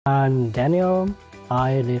I'm Daniel.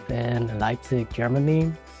 I live in Leipzig,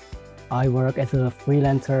 Germany. I work as a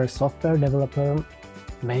freelancer software developer,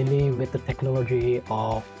 mainly with the technology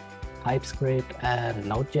of TypeScript and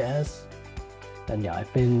Node.js. And yeah,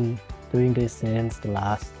 I've been doing this since the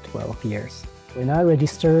last 12 years. When I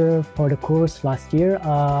registered for the course last year,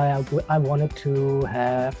 I wanted to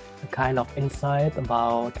have a kind of insight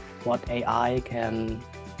about what AI can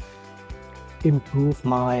improve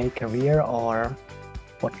my career, or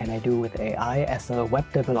what can I do with AI as a web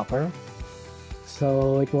developer.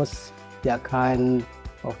 So it was kind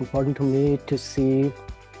of important to me to see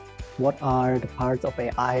what are the parts of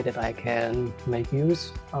AI that I can make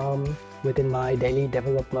use within my daily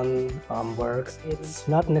development works. It's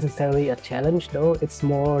not necessarily a challenge though, it's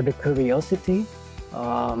more the curiosity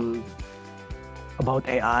about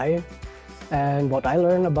AI. And what I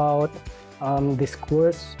learned about this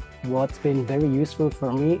course, what's been very useful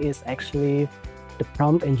for me is actually the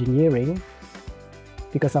prompt engineering,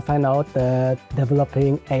 because I find out that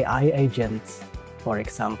developing AI agents, for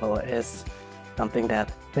example, is something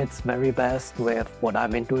that fits very best with what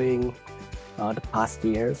I've been doing the past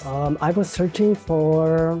years. I was searching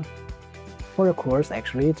for a course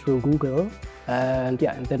actually through Google, and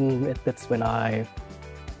then that's when I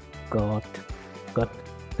got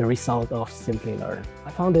the result of Simplilearn.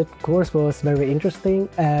 I found that course was very interesting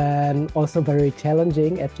and also very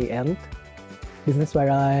challenging at the end. This is where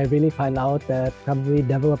I really find out that probably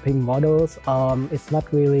developing models is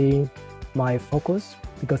not really my focus,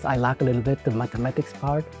 because I lack a little bit the mathematics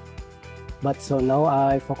part. But so now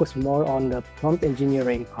I focus more on the prompt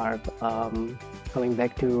engineering part, coming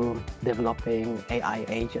back to developing AI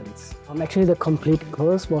agents. Actually, the complete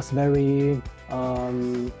course was very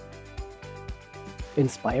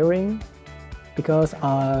inspiring, because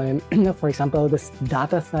for example, this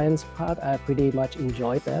data science part, I pretty much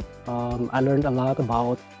enjoyed that. I learned a lot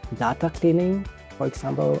about data cleaning, for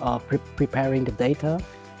example, preparing the data,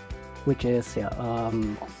 which is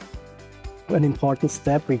an important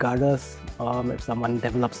step regardless if someone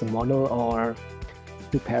develops a model or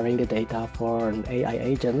preparing the data for an AI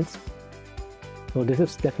agent. So this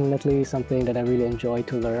is definitely something that I really enjoy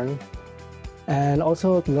to learn, and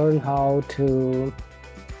also learn how to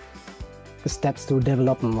the steps to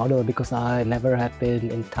develop a model, because I never had been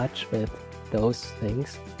in touch with those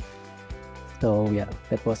things. So yeah,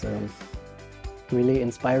 that was really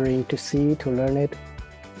inspiring to see, to learn it,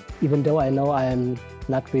 even though I know I'm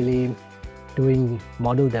not really doing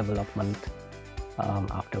model development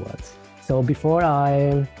afterwards. So before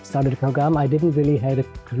I started the program, I didn't really have a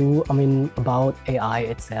clue, about AI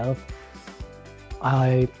itself.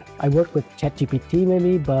 I worked with ChatGPT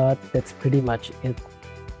maybe, but that's pretty much it.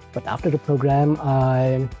 But after the program,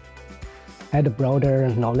 I had a broader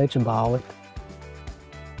knowledge about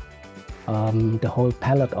the whole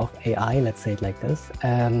palette of AI, let's say it like this,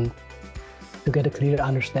 and to get a clear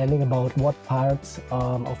understanding about what parts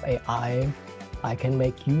of AI I can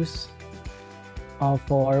make use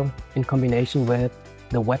for in combination with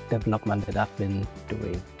the web development that I've been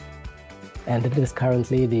doing. And it is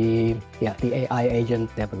currently the AI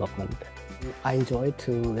agent development. I enjoyed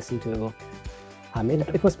to listen to Hamid.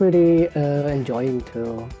 It was pretty enjoying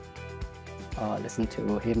to listen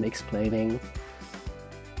to him explaining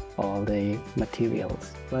all the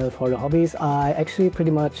materials. Well, for the hobbies, I actually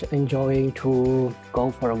pretty much enjoy to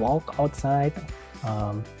go for a walk outside,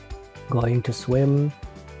 going to swim,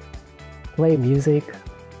 play music.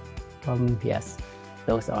 Yes,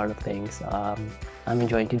 those are the things I'm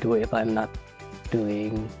enjoying to do if I'm not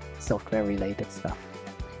doing software related stuff.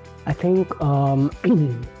 I think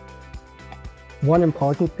one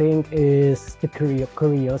important thing is the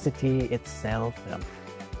curiosity itself,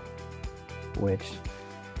 which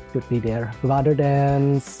should be there, rather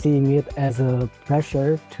than seeing it as a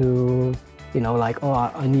pressure to, like, oh,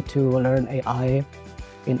 I need to learn AI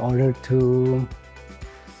in order to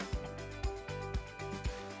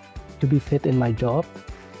be fit in my job,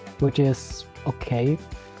 which is okay.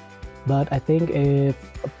 But I think if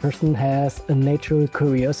a person has a natural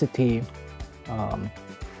curiosity,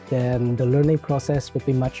 then the learning process would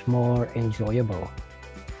be much more enjoyable.